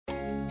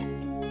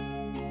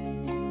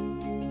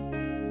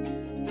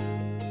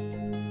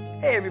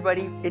Hey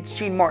everybody, it's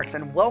Gene Martz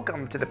and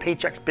welcome to the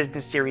Paychex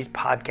Business Series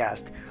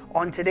podcast.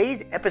 On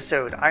today's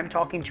episode, I'm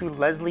talking to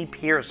Leslie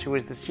Pierce, who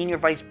is the Senior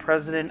Vice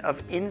President of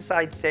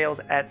Inside Sales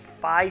at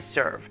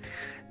Fiserv.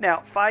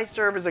 Now,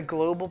 Fiserv is a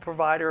global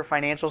provider of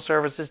financial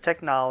services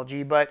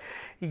technology, but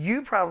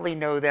you probably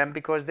know them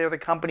because they're the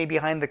company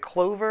behind the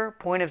Clover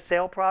point of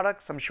sale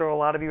products. I'm sure a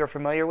lot of you are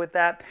familiar with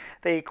that.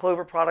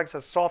 Clover products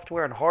are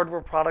software and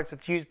hardware products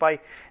that's used by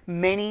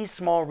many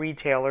small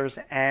retailers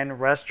and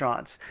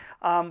restaurants.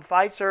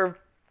 Fiserv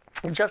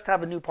just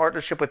have a new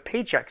partnership with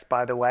Paychex,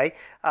 by the way.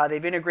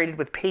 They've integrated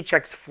with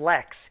Paychex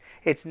Flex.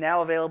 It's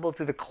now available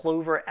through the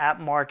Clover app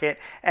market,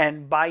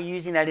 and by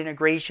using that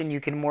integration, you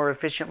can more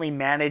efficiently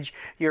manage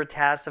your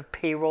tasks of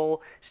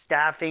payroll,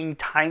 staffing,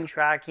 time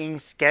tracking,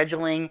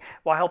 scheduling,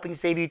 while helping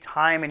save you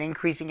time and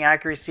increasing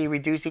accuracy,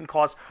 reducing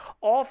costs,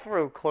 all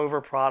through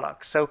Clover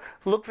products. So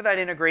look for that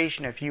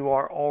integration if you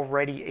are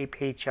already a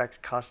Paychex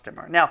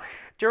customer. Now,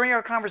 during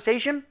our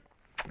conversation,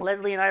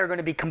 Leslie and I are going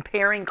to be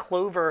comparing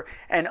Clover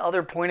and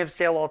other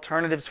point-of-sale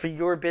alternatives for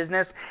your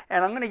business,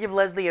 and I'm going to give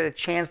Leslie a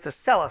chance to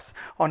sell us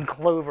on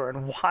Clover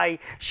and why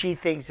she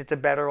thinks it's a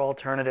better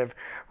alternative.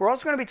 We're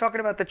also going to be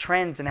talking about the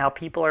trends and how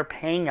people are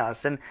paying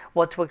us and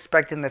what to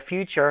expect in the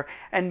future,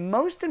 and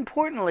most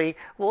importantly,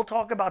 we'll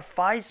talk about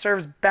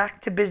Fiserv's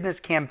Back to Business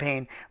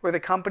campaign, where the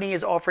company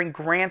is offering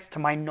grants to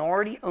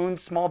minority-owned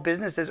small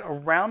businesses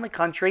around the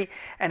country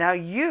and how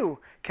you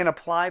can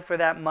apply for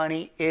that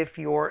money if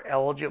you're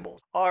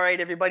eligible. All right,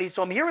 everybody.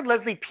 So I'm here with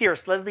Leslie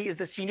Pierce. Leslie is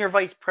the Senior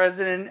Vice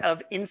President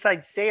of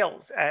Inside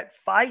Sales at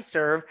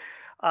Fiserv.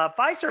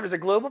 Fiserv is a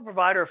global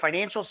provider of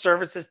financial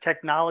services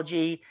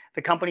technology.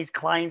 The company's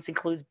clients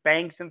includes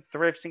banks and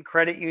thrifts and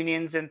credit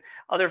unions and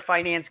other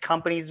finance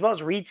companies, as well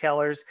as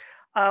retailers.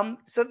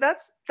 So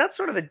that's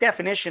sort of the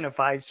definition of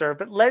Fiserv.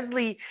 But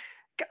Leslie,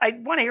 I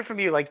want to hear from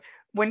you. Like,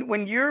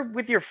 when you're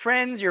with your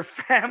friends, your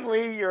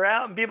family, you're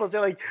out and people say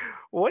like,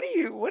 what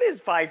is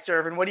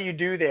Fiserv and what do you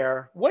do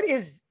there? What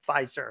is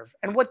Fiserv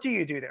and what do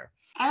you do there?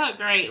 Oh,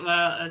 great.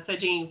 Well, so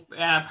Gene,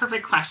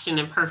 perfect question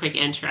and perfect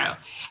intro.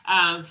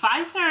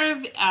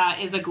 Fiserv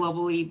is a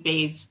globally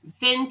based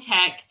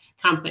fintech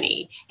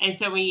company. And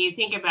so when you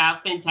think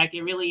about fintech,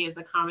 it really is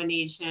a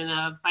combination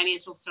of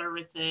financial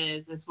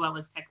services as well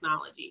as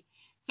technology.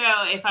 So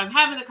if I'm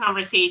having a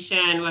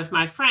conversation with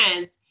my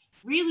friends,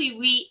 really,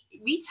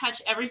 we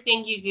touch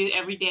everything you do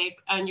every day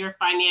on your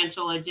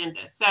financial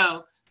agenda.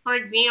 So, for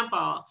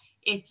example,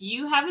 if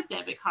you have a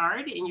debit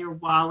card in your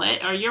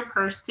wallet or your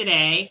purse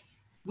today,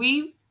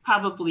 we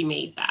probably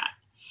made that.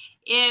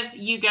 If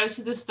you go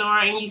to the store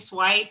and you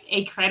swipe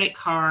a credit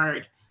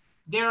card,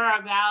 there are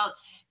about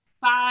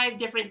 5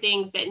 different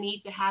things that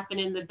need to happen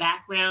in the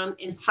background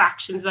in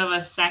fractions of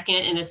a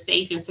second in a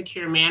safe and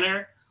secure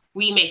manner.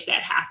 We make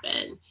that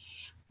happen.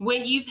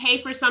 When you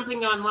pay for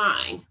something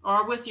online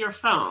or with your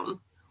phone,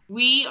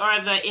 we are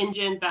the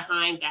engine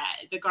behind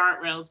that, the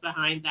guardrails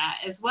behind that,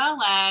 as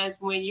well as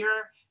when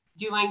you're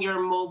doing your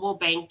mobile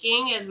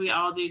banking, as we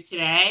all do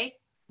today,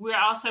 we're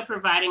also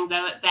providing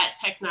that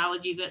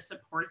technology that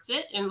supports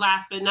it. And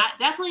last but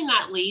definitely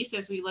not least,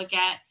 as we look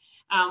at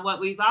what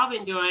we've all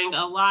been doing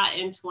a lot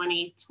in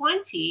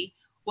 2020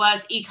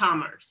 was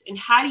e-commerce. And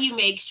how do you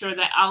make sure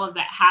that all of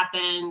that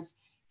happens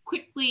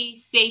quickly,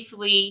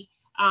 safely,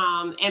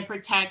 and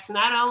protects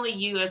not only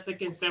you as the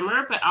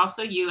consumer, but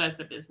also you as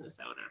the business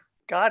owner.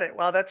 Got it.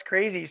 Wow, that's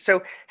crazy.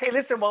 So, hey,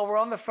 listen, while we're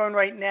on the phone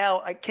right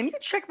now, can you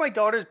check my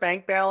daughter's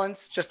bank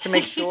balance just to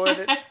make sure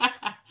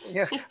that...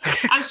 Yeah.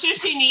 I'm sure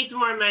she needs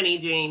more money,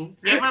 Gene.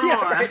 Give her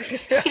more. Right.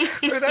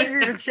 Without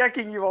you even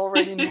checking, you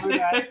already knew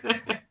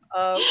that.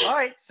 All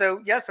right. So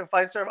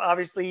Fiserv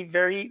obviously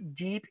very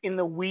deep in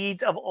the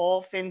weeds of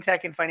all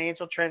fintech and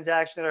financial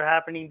transactions that are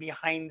happening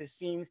behind the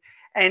scenes.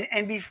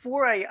 And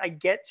before I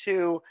get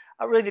to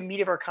really the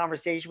meat of our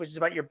conversation, which is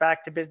about your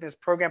Back to Business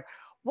program,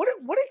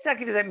 what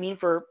exactly does that mean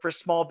for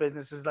small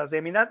businesses, Leslie?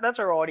 I mean, that's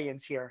our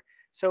audience here.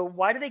 So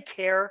why do they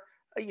care?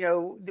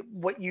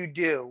 What you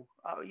do.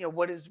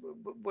 What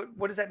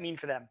does that mean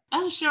for them?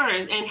 Oh, sure,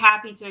 and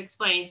happy to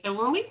explain. So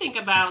when we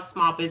think about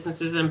small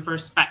businesses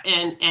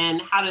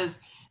and how does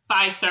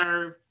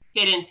Fiserv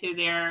fit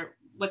into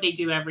what they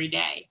do every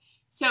day?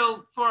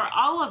 So for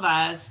all of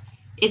us,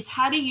 it's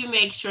how do you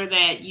make sure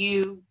that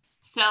you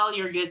sell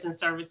your goods and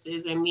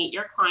services and meet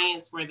your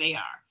clients where they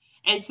are?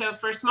 And so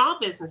for small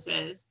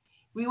businesses,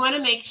 we want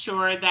to make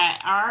sure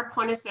that our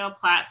point of sale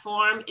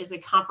platform is a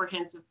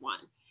comprehensive one.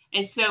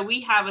 And so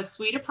we have a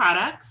suite of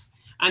products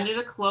under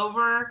the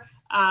Clover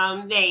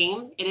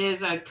name. It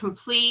is a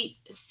complete,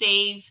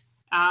 safe,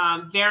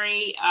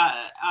 very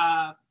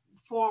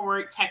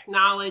forward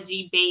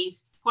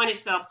technology-based point of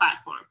sale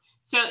platform.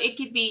 So it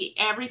could be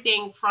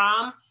everything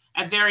from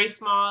a very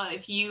small,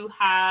 if you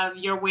have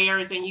your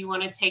wares and you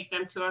want to take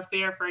them to a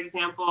fair, for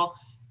example,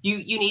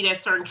 you need a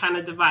certain kind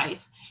of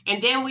device.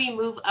 And then we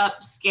move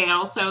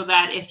upscale so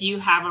that if you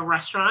have a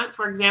restaurant,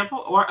 for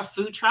example, or a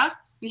food truck,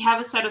 we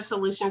have a set of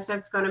solutions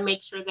that's going to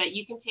make sure that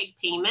you can take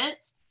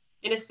payments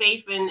in a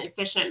safe and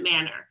efficient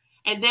manner.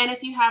 And then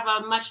if you have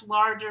a much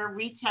larger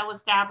retail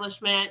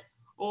establishment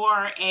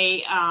or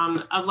a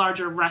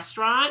larger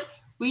restaurant,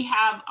 we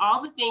have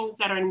all the things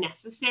that are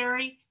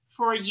necessary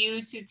for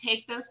you to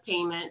take those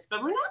payments.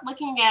 But we're not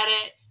looking at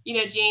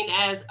it, Jane,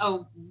 as,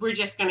 oh, we're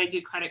just going to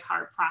do credit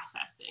card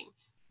processing.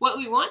 What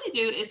we want to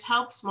do is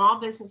help small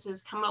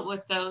businesses come up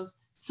with those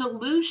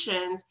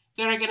solutions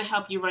that are going to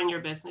help you run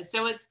your business.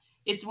 So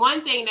it's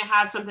one thing to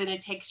have something that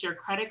takes your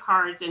credit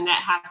cards, and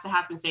that has to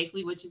happen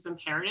safely, which is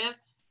imperative.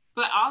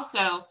 But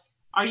also,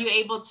 are you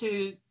able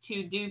to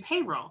do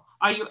payroll?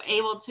 Are you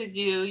able to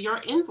do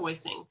your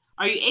invoicing?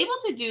 Are you able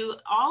to do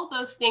all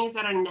those things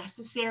that are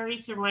necessary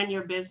to run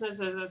your business?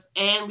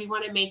 And we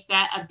want to make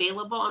that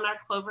available on our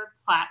Clover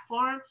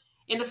platform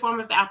in the form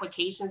of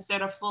applications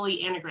that are fully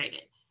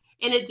integrated.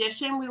 In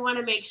addition, we want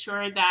to make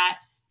sure that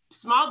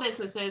small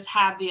businesses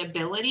have the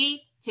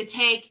ability to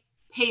take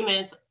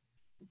payments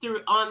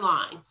through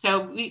online.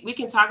 So we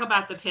can talk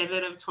about the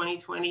pivot of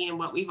 2020 and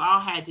what we've all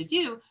had to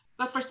do.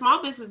 But for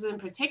small businesses in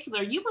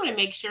particular, you want to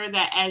make sure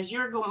that as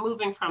you're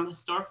moving from a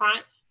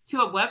storefront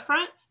to a web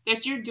front,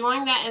 that you're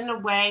doing that in a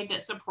way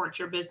that supports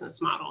your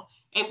business model.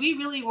 And we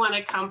really want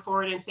to come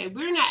forward and say,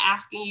 we're not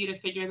asking you to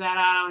figure that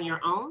out on your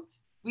own.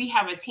 We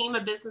have a team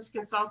of business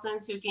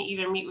consultants who can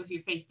either meet with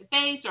you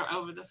face-to-face or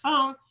over the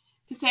phone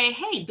to say,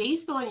 hey,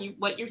 based on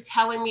what you're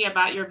telling me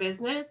about your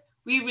business,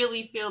 we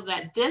really feel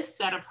that this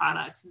set of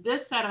products,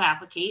 this set of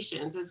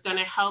applications is going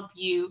to help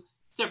you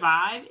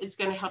survive. It's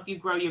going to help you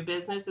grow your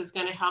business. It's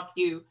going to help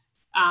you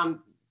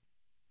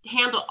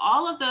handle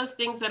all of those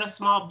things that a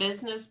small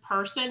business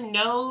person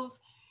knows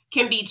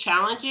can be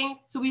challenging.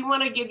 So we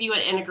want to give you an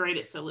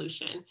integrated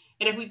solution.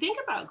 And if we think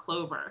about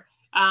Clover,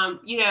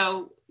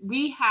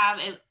 we have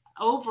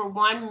over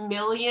 1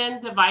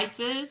 million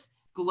devices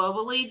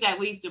globally that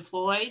we've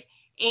deployed.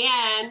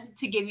 And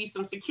to give you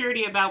some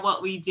security about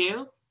what we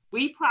do,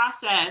 we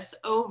process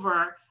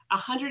over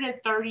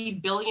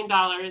 $130 billion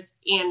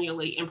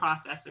annually in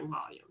processing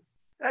volume.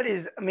 That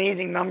is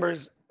amazing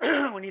numbers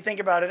when you think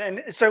about it.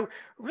 And so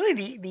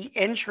really the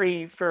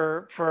entry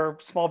for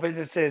small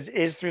businesses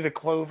is through the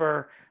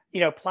Clover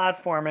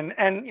platform. And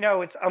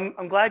it's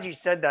I'm glad you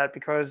said that,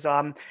 because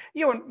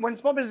when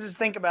small businesses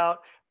think about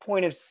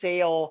point of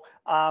sale,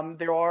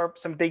 there are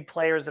some big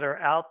players that are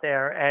out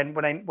there. And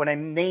when I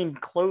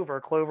named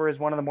Clover is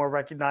one of the more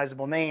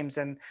recognizable names.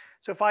 And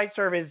so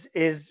Fiserv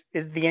is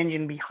the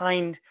engine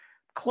behind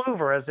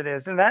Clover as it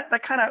is. And that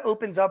kind of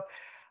opens up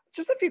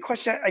just a few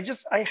questions.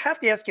 I have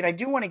to ask you, and I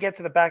do want to get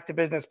to the Back to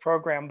Business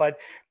program, but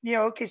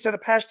okay, so the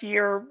past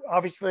year,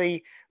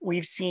 obviously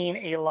we've seen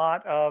a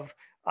lot of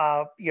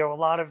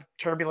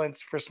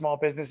turbulence for small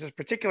businesses,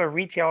 particular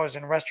retailers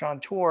and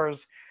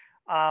restaurateurs,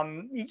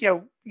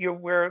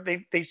 where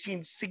they've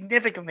seen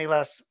significantly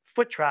less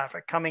foot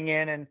traffic coming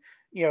in and,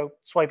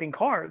 swiping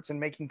cards and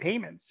making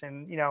payments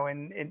and,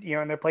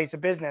 in their place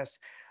of business.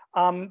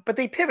 But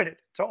they pivoted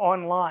to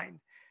online.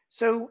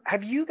 So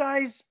have you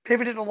guys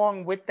pivoted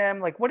along with them?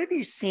 Like, what have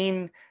you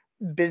seen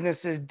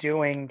businesses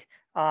doing?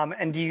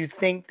 And do you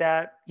think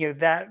that,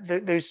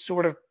 those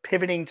sort of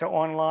pivoting to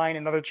online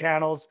and other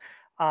channels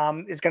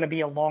is going to be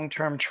a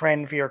long-term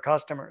trend for your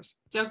customers?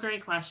 So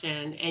great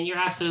question. And you're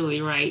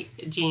absolutely right,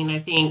 Gene. I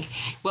think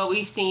what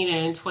we've seen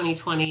in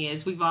 2020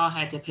 is we've all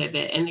had to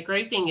pivot. And the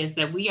great thing is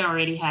that we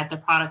already had the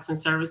products and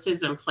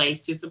services in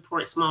place to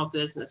support small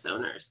business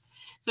owners.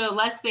 So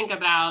let's think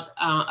about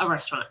a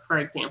restaurant, for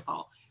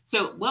example.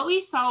 So what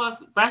we saw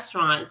with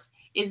restaurants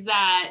is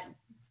that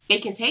they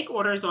can take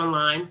orders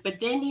online, but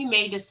then you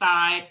may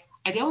decide,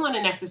 I don't want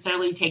to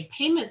necessarily take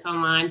payments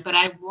online, but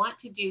I want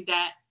to do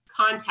that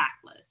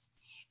contactless.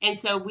 And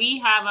so we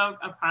have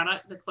a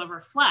product, the Clover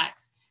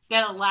Flex,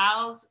 that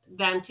allows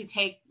them to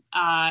take,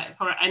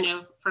 I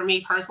know for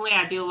me personally,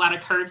 I do a lot of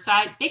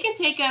curbside. They can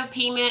take a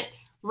payment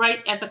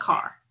right at the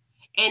car.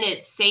 And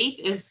it's safe,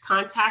 it's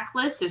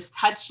contactless, it's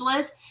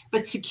touchless,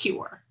 but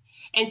secure.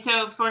 And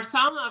so for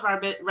some of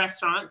our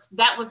restaurants,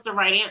 that was the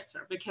right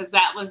answer because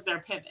that was their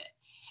pivot.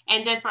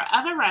 And then for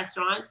other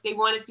restaurants, they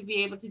wanted to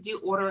be able to do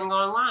ordering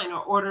online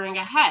or ordering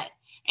ahead.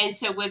 And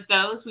so with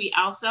those, we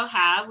also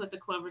have with the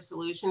Clover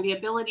solution, the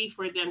ability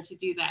for them to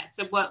do that.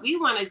 So what we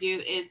want to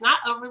do is not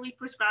overly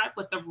prescribe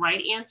what the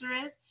right answer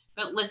is,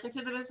 but listen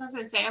to the business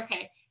and say,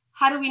 okay,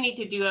 how do we need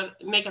to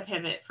make a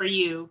pivot for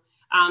you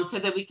so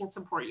that we can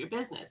support your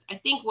business? I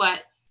think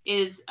what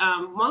is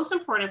most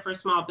important for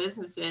small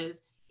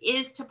businesses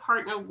is to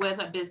partner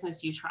with a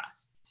business you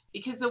trust.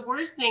 Because the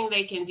worst thing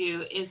they can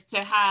do is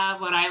to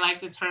have what I like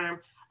to term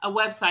a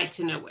website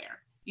to nowhere.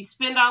 You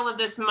spend all of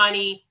this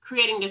money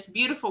creating this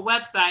beautiful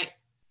website,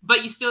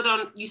 but you still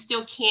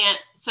can't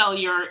sell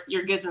your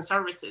goods and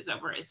services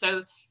over it.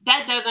 So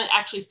that doesn't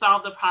actually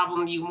solve the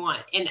problem you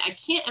want. And I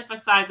can't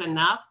emphasize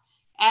enough,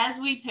 as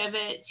we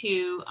pivot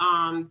to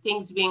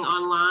things being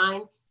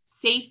online,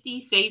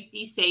 safety.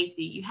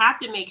 You have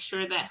to make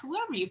sure that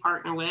whoever you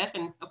partner with,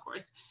 and of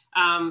course,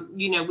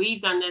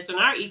 we've done this on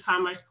our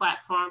e-commerce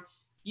platform,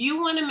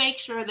 you want to make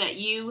sure that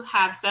you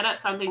have set up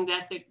something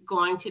that's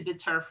going to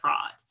deter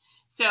fraud.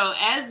 So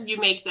as you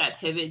make that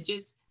pivot,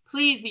 just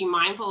please be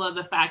mindful of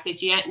the fact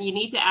that you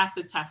need to ask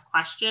the tough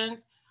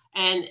questions.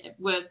 And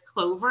with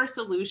Clover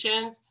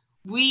Solutions,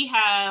 We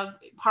have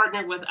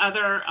partnered with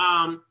other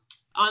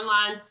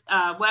online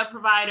web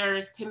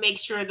providers to make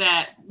sure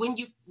that when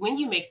you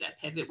make that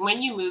pivot,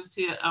 when you move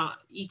to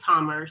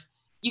e-commerce,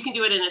 you can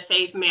do it in a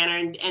safe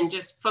manner and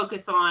just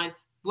focus on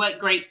what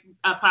great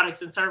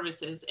products and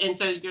services. And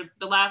so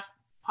the last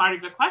part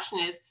of your question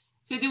is,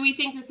 so do we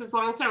think this is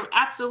long term?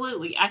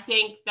 Absolutely. I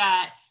think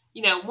that,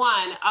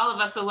 one, all of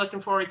us are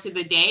looking forward to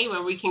the day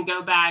where we can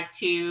go back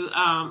to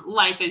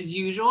life as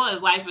usual,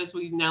 life as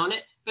we've known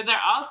it. But there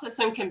are also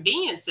some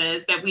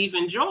conveniences that we've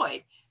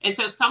enjoyed. And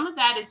so some of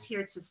that is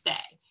here to stay.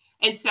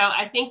 And so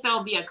I think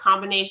there'll be a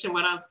combination,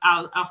 what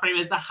I'll frame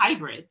as a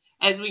hybrid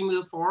as we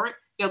move forward.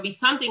 There'll be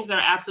some things that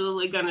are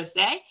absolutely going to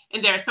stay,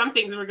 and there are some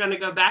things we're going to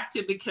go back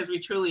to because we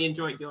truly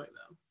enjoy doing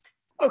them.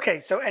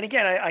 Okay, so, and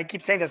again, I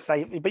keep saying this,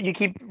 but you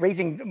keep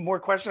raising more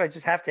questions. I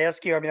just have to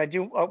ask you. I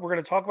mean, we're going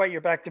to talk about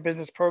your Back to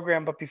Business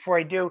program, but before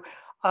I do,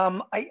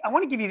 I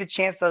want to give you the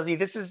chance, Leslie.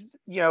 This is,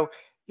 you're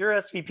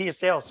SVP of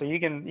sales, so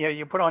you can,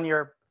 you put on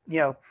your,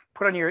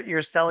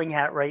 your selling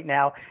hat right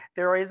now.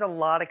 There is a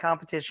lot of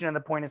competition in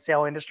the point of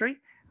sale industry.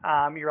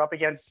 You're up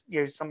against,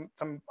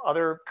 some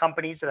other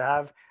companies that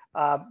have,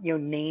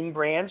 name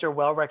brands or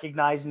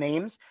well-recognized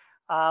names.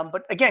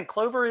 But again,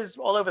 Clover is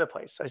all over the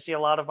place. I see a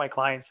lot of my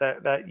clients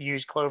that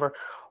use Clover.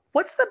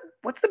 What's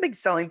the big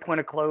selling point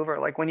of Clover?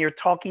 Like when you're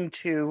talking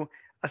to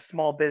a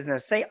small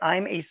business, say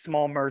I'm a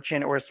small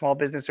merchant or a small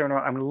business owner,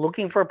 I'm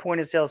looking for a point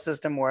of sale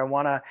system or I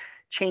want to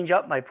change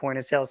up my point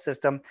of sale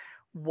system.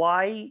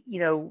 Why,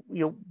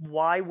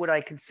 why would I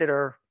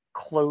consider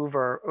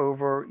Clover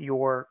over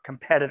your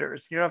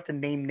competitors? You don't have to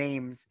name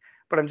names,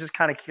 but I'm just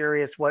kind of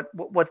curious what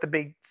the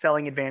big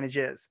selling advantage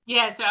is.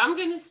 Yeah, so I'm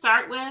going to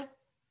start with,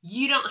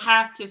 you don't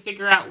have to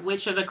figure out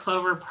which of the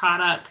Clover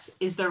products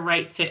is the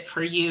right fit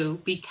for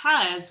you,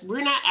 because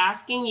we're not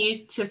asking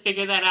you to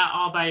figure that out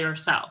all by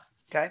yourself.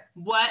 Okay.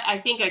 What I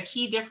think a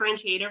key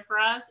differentiator for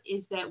us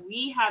is that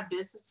we have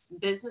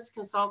business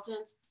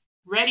consultants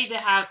ready to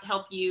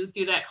help you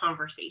through that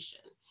conversation.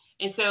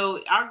 And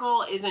so our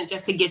goal isn't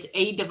just to get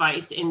a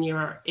device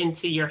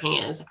into your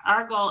hands.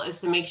 Our goal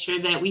is to make sure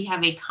that we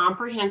have a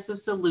comprehensive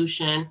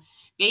solution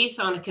based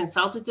on a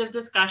consultative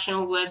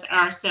discussion with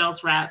our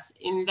sales reps.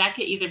 And that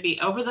could either be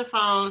over the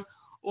phone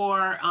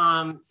or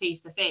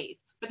face to face.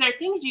 But there are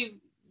things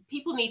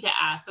people need to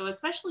ask. So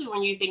especially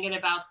when you're thinking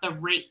about the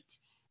rate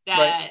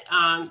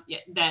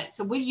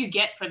so what do you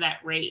get for that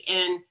rate?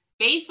 And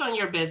based on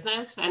your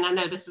business, and I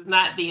know this is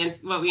not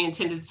what we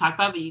intended to talk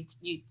about, but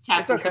you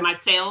tapped into my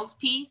sales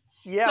piece.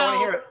 Yeah, I want to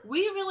hear it.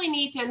 We really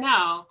need to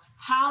know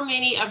how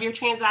many of your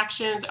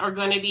transactions are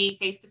going to be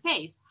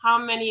face-to-face,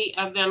 how many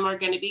of them are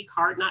going to be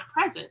card not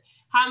present,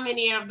 how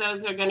many of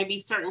those are going to be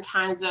certain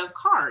kinds of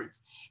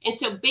cards. And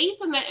so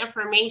based on that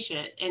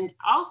information, and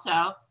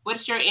also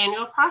what's your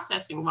annual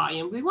processing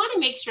volume, we want to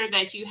make sure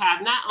that you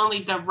have not only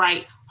the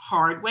right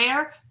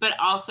hardware, but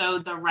also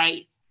the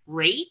right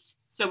rate.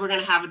 So we're going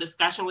to have a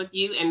discussion with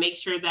you and make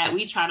sure that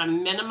we try to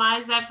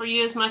minimize that for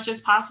you as much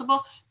as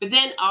possible. But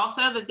then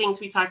also the things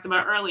we talked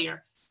about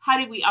earlier, how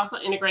do we also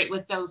integrate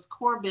with those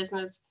core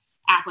business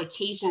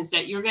applications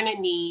that you're going to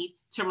need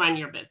to run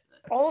your business?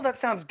 All of that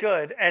sounds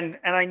good. And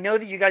I know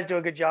that you guys do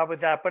a good job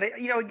with that. But,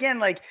 again,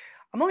 like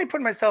I'm only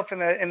putting myself in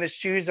the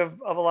shoes of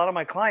a lot of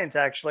my clients,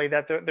 actually,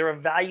 that they're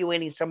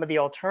evaluating some of the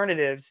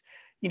alternatives.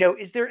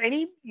 Is there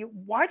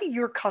why do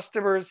your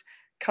customers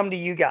come to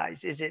you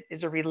guys?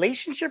 Is a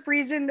relationship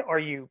reason? Are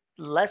you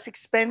less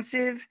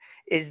expensive?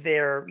 Is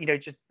there,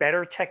 just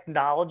better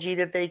technology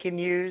that they can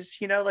use?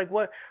 Like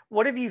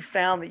what have you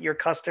found that your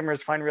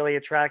customers find really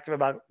attractive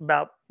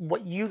about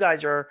what you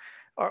guys are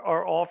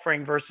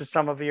offering versus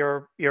some of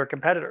your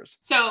competitors?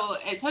 So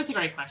it's a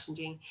great question,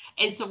 Gene.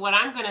 And so what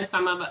I'm going to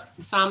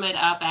sum it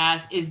up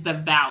as is the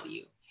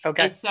value.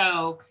 Okay. And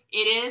so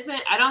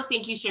I don't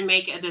think you should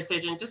make a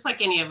decision, just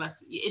like any of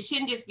us. It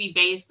shouldn't just be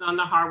based on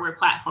the hardware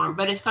platform.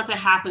 But if something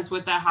happens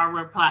with that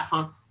hardware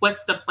platform,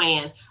 what's the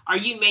plan? Are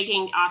you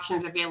making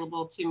options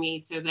available to me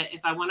so that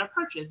if I want to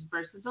purchase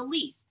versus a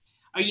lease?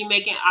 Are you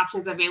making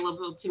options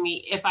available to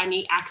me if I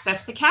need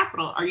access to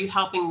capital? Are you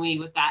helping me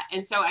with that?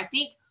 And so I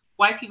think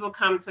why people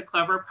come to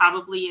Clover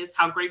probably is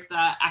how great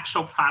the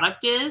actual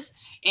product is.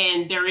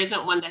 And there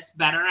isn't one that's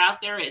better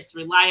out there. It's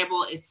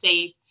reliable, it's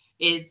safe.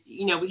 It's,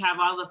 we have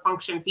all the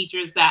function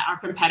features that our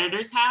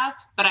competitors have,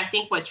 but I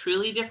think what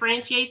truly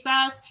differentiates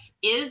us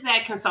is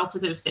that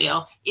consultative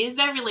sale, is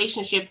that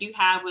relationship you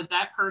have with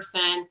that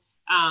person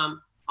on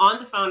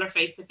the phone or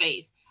face to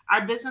face.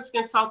 Our business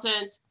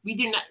consultants,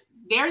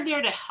 they're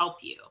there to help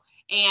you.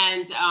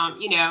 And,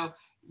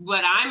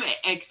 what I'm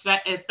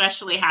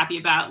especially happy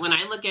about when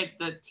I look at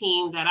the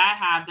team that I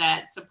have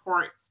that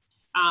supports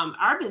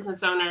our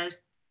business owners,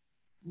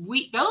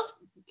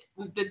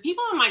 the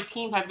people on my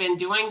team have been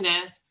doing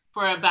this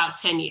for about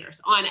 10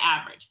 years on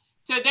average.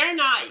 So they're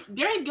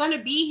going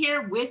to be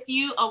here with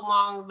you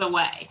along the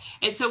way.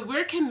 And so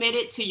we're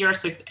committed to your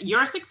success.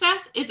 Your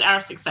success is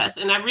our success.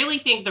 And I really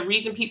think the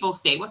reason people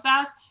stay with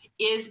us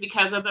is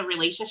because of the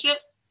relationship,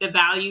 the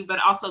value, but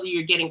also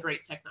you're getting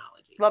great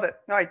technology. Love it.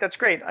 All right, that's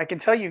great. I can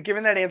tell you've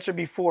given that answer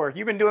before.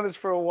 You've been doing this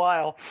for a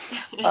while,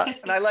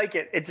 and I like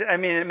it. I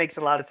mean, it makes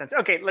a lot of sense.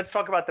 Okay, let's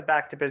talk about the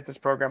Back to Business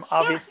program. Sure.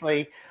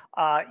 Obviously,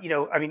 I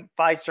mean,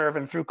 Fiserv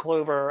and through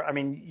Clover, I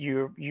mean,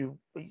 you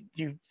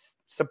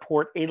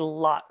support a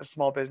lot of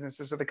small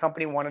businesses. So the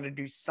company wanted to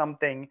do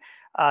something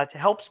to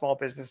help small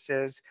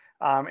businesses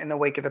in the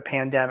wake of the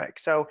pandemic.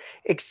 So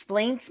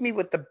explain to me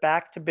what the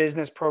Back to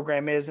Business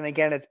program is, and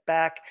again, it's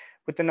back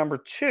with the number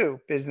two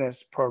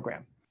business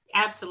program.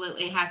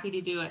 Absolutely happy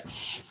to do it.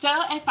 So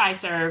at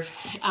Fiserv,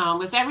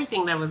 with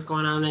everything that was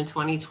going on in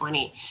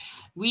 2020,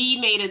 we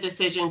made a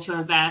decision to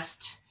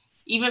invest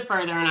even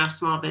further in our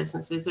small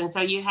businesses. And so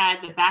you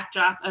had the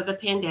backdrop of the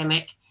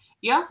pandemic.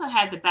 You also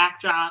had the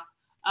backdrop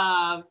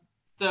of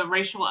the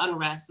racial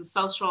unrest, the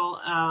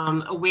social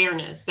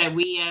awareness that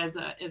we as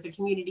a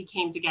community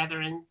came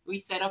together and we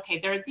said, okay,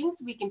 there are things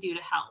we can do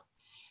to help.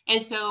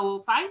 And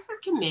so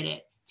Fiserv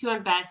committed to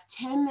invest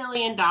 $10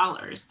 million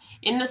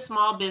in the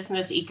small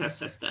business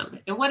ecosystem.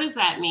 And what does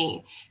that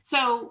mean?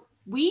 So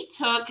we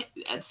took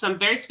some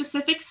very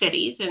specific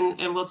cities, and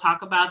we'll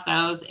talk about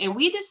those, and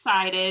we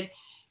decided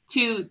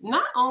to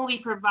not only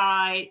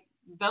provide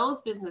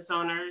those business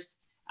owners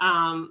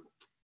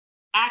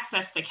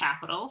access to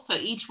capital. So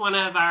each one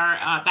of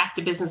our Back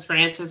to Business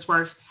grants is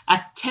worth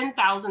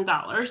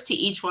 $10,000 to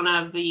each one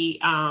of the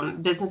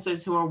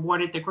businesses who are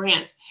awarded the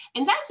grants.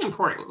 And that's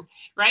important,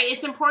 right?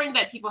 It's important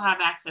that people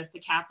have access to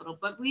capital,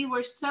 but we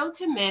were so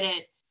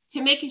committed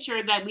to making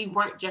sure that we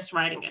weren't just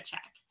writing a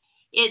check.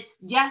 It's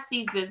yes,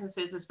 these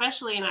businesses,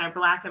 especially in our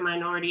Black and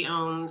minority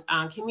owned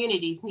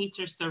communities, need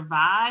to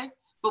survive.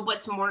 But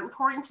what's more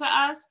important to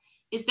us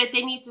is that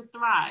they need to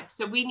thrive.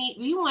 So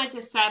we want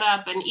to set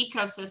up an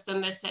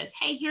ecosystem that says,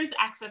 hey, here's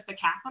access to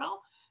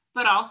capital,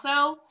 but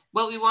also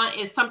what we want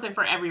is something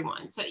for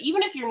everyone. So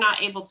even if you're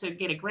not able to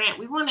get a grant,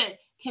 we want to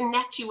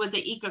connect you with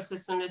the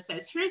ecosystem that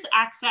says, here's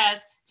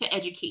access to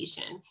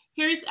education.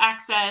 Here's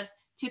access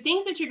to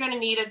things that you're going to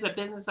need as a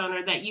business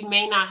owner that you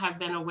may not have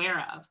been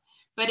aware of.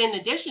 But in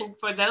addition,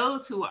 for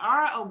those who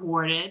are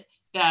awarded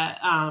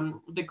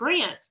the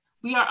grants,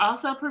 we are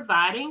also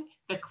providing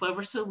the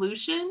Clover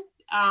solution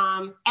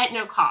at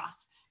no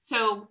cost.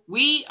 So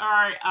we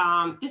are,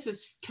 this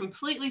is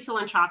completely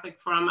philanthropic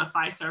from a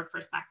Fiserv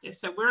perspective.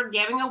 So we're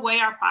giving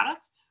away our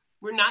products.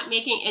 We're not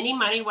making any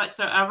money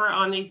whatsoever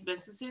on these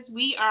businesses.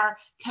 We are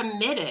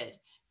committed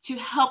to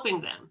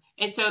helping them.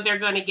 And so they're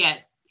going to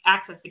get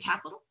access to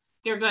capital.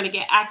 They're going to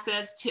get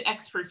access to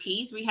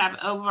expertise. We have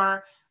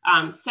over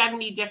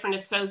 70 different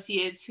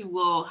associates who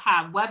will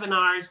have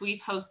webinars.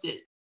 We've hosted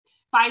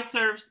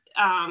Fiserv's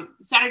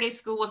Saturday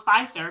School with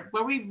Fiserv,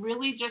 where we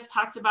really just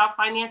talked about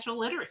financial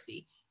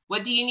literacy.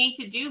 What do you need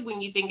to do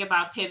when you think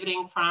about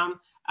pivoting from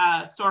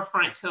a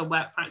storefront to a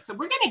web front? So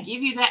we're going to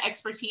give you that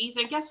expertise.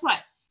 And guess what?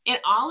 In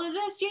all of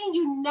this, Jane,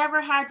 you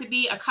never had to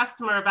be a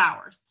customer of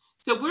ours.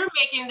 So we're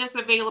making this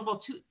available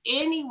to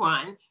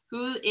anyone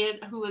who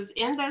is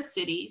in those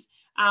cities.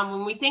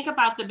 When we think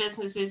about the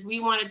businesses we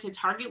wanted to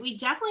target, we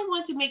definitely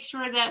want to make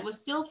sure that we're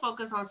still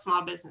focused on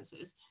small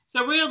businesses.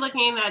 So we're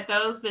looking at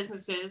those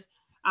businesses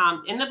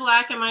in the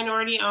Black and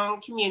minority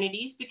owned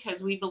communities,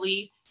 because we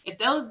believe if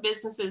those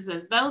businesses,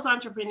 if those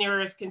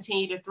entrepreneurs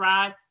continue to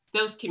thrive,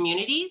 those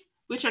communities,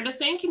 which are the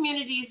same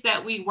communities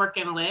that we work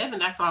and live,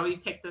 and that's why we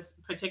picked this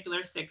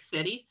particular 6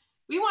 cities,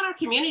 we want our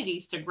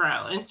communities to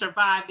grow and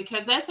survive,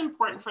 because that's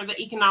important for the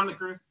economic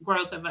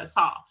growth of us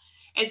all.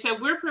 And so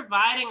we're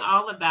providing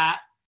all of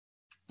that,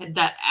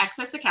 the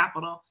access to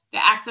capital, the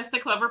access to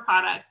Clover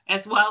products,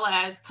 as well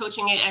as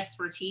coaching and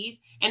expertise.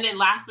 And then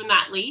last but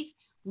not least,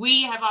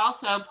 we have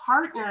also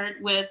partnered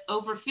with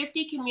over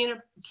 50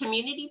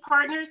 community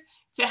partners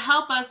to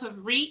help us with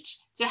reach,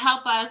 to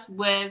help us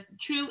with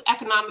true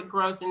economic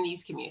growth in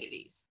these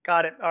communities.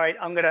 Got it. All right,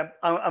 I'm gonna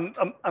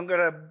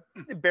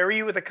bury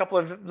you with a couple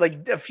of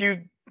a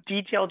few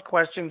detailed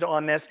questions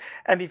on this.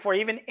 And before I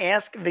even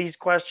ask these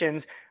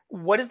questions,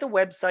 what is the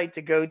website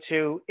to go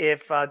to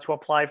if to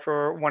apply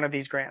for one of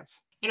these grants?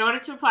 In order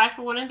to apply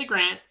for one of the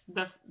grants,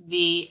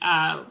 the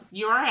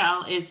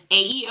URL is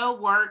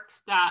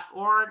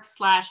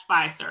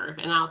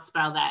aeoworks.org/Fiserv, and I'll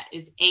spell that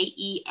is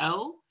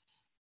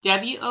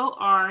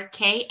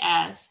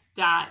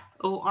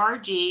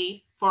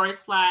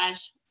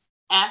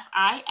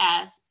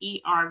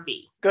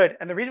aeoworks.org/FISERV. Good.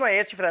 And the reason why I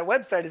asked you for that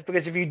website is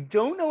because if you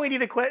don't know any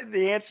of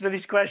the answer to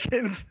these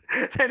questions,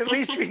 then at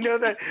least we know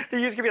that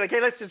the user can be like, hey,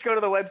 let's just go to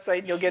the website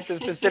and you'll get the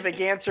specific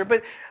answer.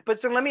 But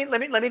so let me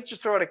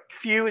just throw out a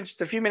few in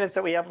just a few minutes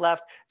that we have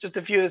left, just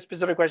a few of the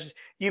specific questions.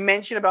 You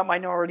mentioned about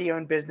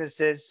minority-owned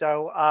businesses.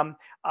 So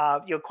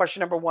question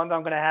number one that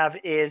I'm going to have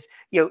is,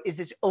 is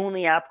this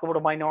only applicable to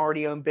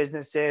minority-owned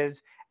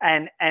businesses?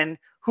 And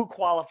who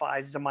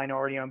qualifies as a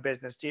minority-owned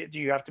business? Do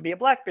you have to be a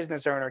Black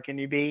business owner? Can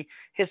you be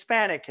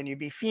Hispanic? Can you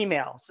be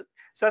female? So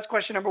that's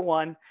question number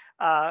one.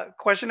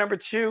 Question number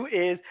two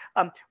is,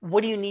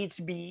 what do you need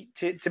to be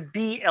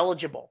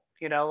eligible?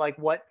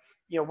 What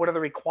are the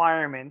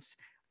requirements?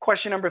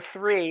 Question number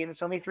three, and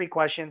it's only 3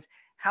 questions.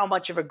 How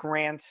much of a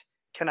grant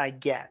can I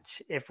get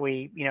if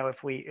you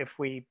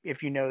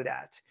know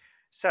that?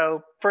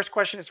 So first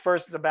question is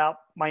about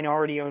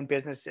minority-owned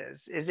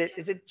businesses. Is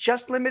it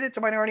just limited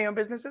to minority-owned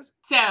businesses?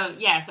 So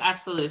yes,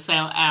 absolutely.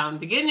 So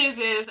the good news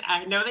is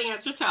I know the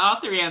answer to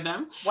all three of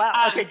them. Wow.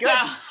 Okay, So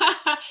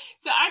good.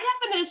 so our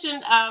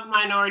definition of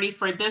minority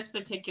for this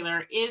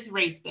particular is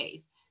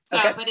race-based. So,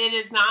 Okay. but it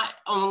is not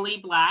only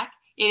Black.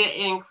 It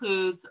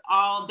includes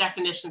all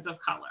definitions of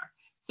color.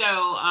 So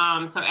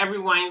so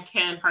everyone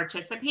can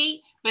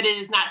participate, but it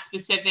is not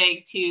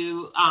specific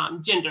to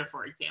gender,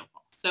 for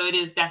example. So it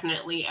is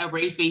definitely a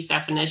race-based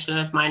definition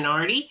of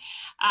minority.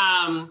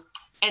 Um,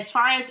 as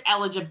far as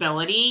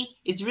eligibility,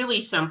 it's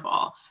really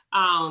simple.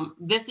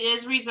 This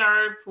is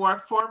reserved for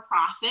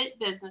for-profit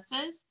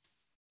businesses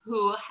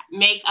who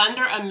make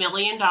under $1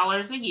 million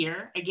a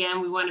year. Again,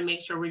 we want to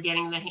make sure we're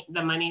getting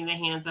the money in the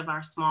hands of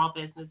our small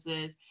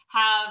businesses,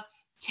 have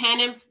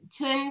 10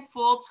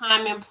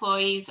 full-time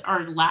employees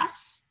or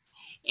less,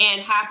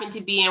 and happen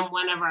to be in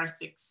one of our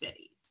 6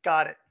 cities.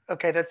 Got it.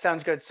 Okay, that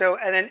sounds good. So,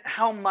 and then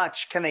how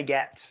much can they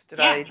get? Did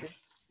Yeah. I?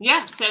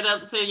 Yeah.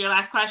 So your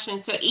last question.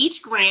 So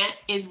each grant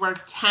is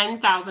worth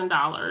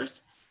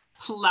 $10,000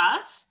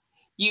 plus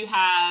you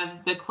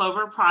have the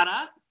Clover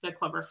product, the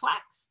Clover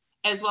Flex,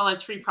 as well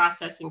as free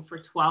processing for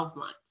 12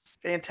 months.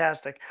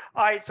 Fantastic.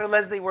 All right, so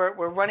Leslie, we're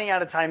running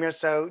out of time here.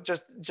 So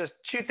just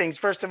two things.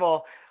 First of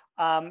all,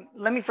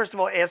 let me first of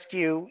all ask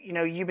you. You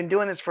know, you've been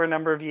doing this for a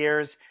number of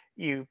years.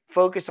 You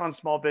focus on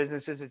small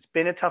businesses. It's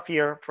been a tough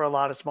year for a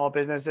lot of small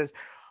businesses.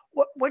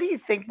 What do you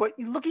think? What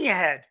looking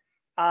ahead?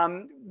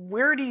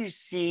 Where do you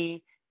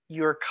see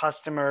your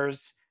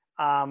customers?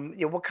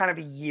 What kind of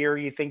a year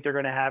you think they're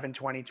going to have in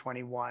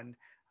 2021?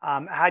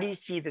 How do you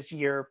see this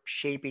year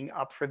shaping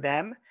up for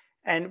them?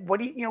 And what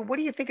do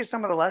you think are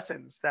some of the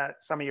lessons that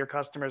some of your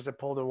customers have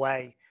pulled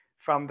away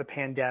from the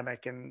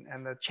pandemic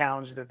and the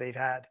challenge that they've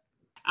had?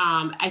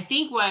 I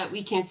think what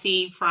we can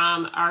see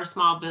from our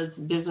small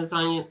business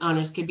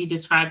owners could be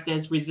described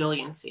as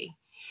resiliency.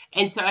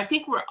 And so I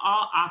think we're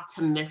all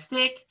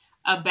optimistic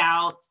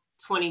about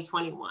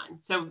 2021.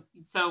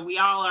 So we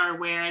all are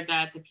aware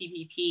that the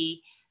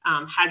PPP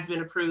has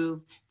been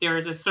approved. There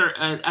is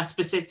a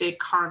specific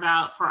carve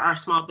out for our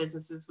small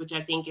businesses, which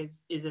I think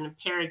is an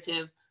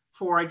imperative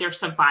for their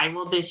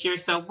survival this year.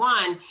 So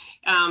one,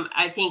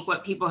 I think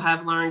what people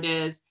have learned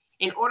is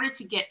in order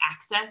to get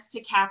access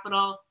to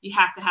capital, you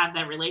have to have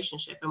that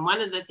relationship. And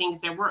one of the things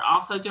that we're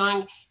also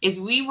doing is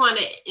we want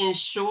to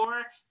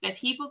ensure that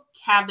people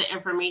have the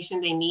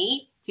information they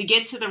need to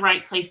get to the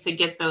right place to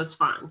get those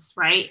funds,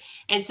 right?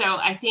 And so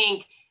I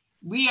think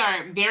we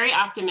are very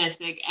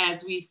optimistic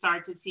as we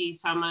start to see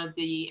some of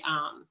the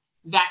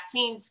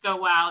vaccines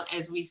go out,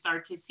 as we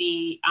start to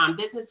see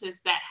businesses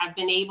that have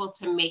been able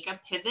to make a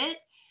pivot.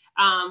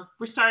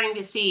 We're starting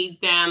to see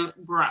them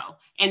grow.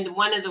 And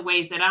one of the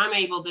ways that I'm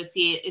able to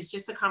see it is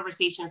just the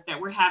conversations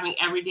that we're having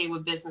every day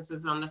with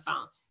businesses on the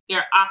phone.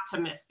 They're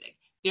optimistic.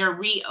 They're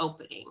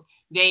reopening.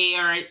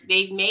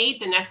 They've made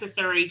the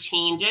necessary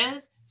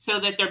changes so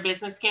that their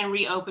business can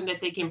reopen, that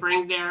they can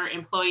bring their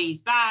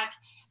employees back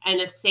in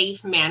a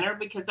safe manner,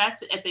 because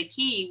that's at the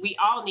key. We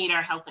all need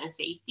our health and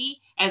safety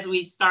as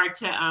we start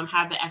to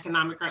have the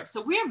economic growth.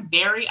 So we're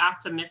very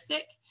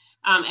optimistic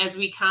as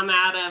we come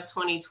out of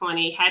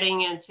 2020,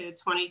 heading into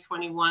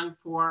 2021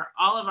 for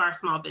all of our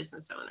small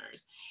business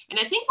owners. And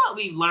I think what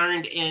we've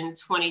learned in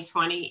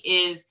 2020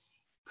 is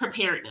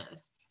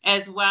preparedness,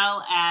 as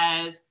well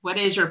as what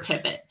is your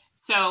pivot.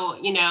 So,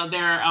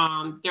 there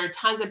are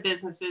tons of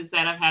businesses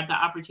that I've had the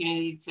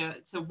opportunity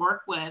to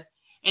work with,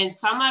 and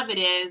some of it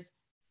is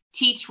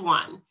teach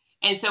one.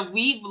 And so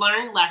we've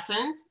learned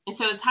lessons. And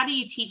so it's how do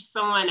you teach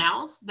someone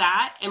else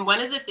that? And one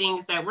of the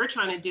things that we're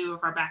trying to do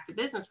with our Back to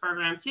Business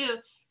program too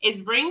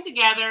is bring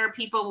together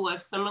people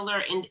with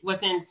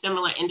within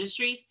similar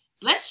industries.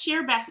 Let's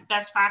share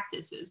best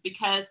practices,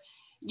 because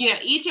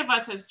each of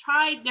us has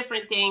tried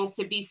different things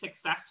to be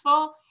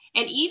successful.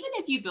 And even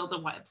if you build a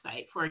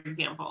website, for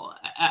example,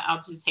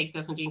 I'll just take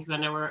this one, Gene, because I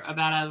know we're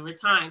about out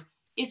of time.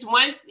 It's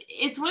one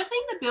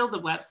thing to build a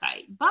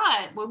website,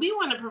 but what we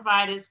want to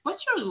provide is,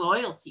 what's your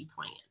loyalty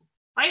plan,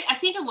 right? I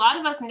think a lot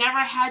of us never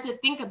had to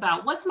think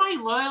about, what's my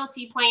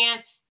loyalty plan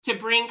to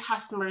bring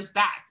customers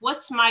back?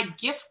 What's my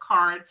gift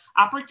card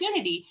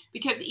opportunity?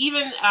 Because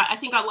even I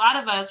think a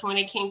lot of us, when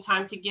it came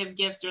time to give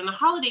gifts during the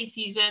holiday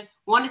season,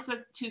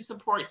 wanted to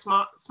support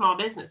small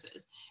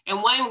businesses.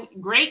 And one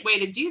great way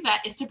to do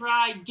that is to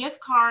provide gift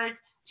cards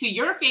to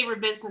your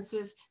favorite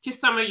businesses, to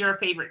some of your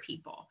favorite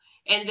people.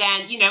 And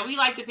then, we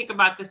like to think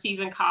about the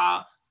season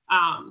called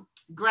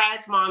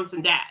Grads, Moms,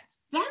 and Dads.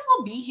 That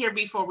will be here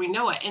before we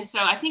know it. And so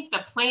I think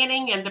the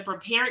planning and the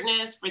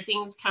preparedness for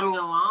things coming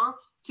along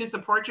to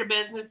support your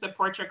business,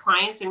 support your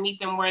clients, and meet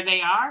them where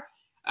they are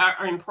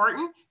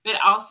important. But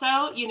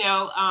also,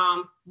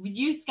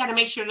 you just got to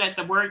make sure that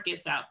the word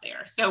gets out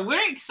there. So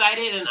we're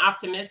excited and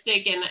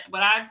optimistic. And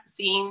what I've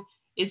seen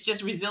is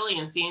just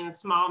resiliency in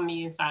small,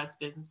 medium-sized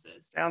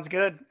businesses. Sounds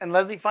good. And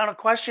Leslie, final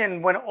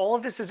question. When all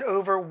of this is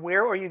over,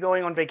 where are you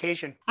going on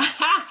vacation?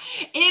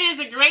 It is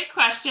a great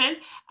question.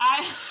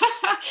 I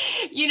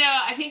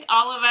think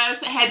all of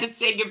us had to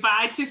say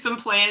goodbye to some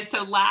plans.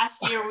 So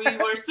last year we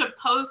were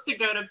supposed to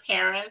go to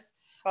Paris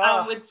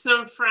with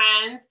some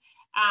friends.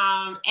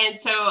 And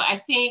so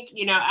I think,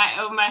 I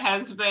owe my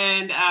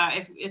husband,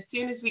 as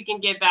soon as we can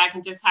get back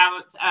and just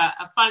have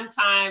a fun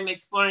time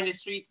exploring the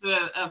streets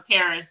of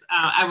Paris,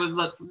 I would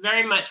look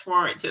very much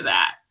forward to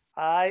that.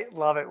 I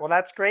love it. Well,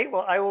 that's great.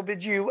 Well, I will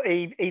bid you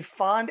a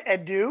fond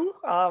adieu,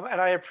 and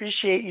I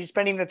appreciate you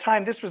spending the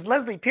time. This was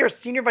Leslie Pierce,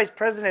 Senior Vice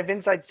President of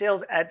Inside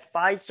Sales at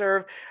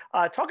Fiserv,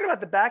 talking about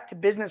the Back to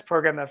Business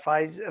program that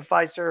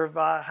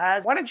Fiserv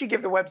has. Why don't you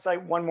give the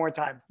website one more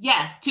time?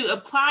 Yes, to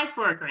apply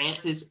for a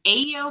grant is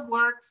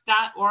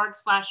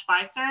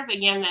aeoworks.org/Fiserv.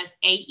 Again, that's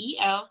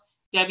aeoworks.org/FISERV.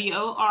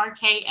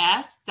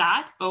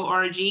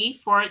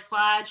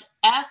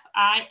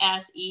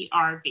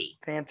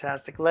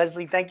 Fantastic.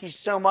 Leslie, thank you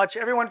so much.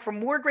 Everyone, for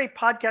more great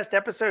podcast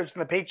episodes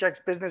from the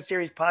Paychex Business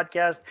Series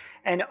podcast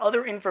and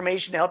other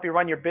information to help you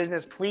run your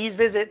business, please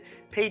visit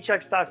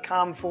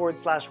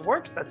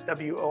paychex.com/works. That's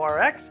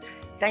WORX.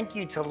 Thank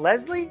you to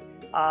Leslie.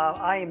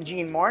 I am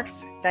Gene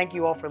Marks. Thank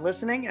you all for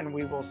listening, and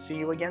we will see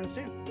you again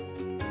soon.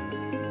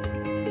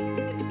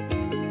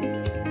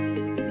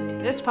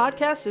 This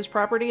podcast is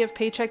property of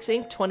Paychex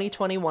Inc.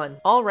 2021.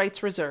 All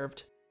rights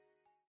reserved.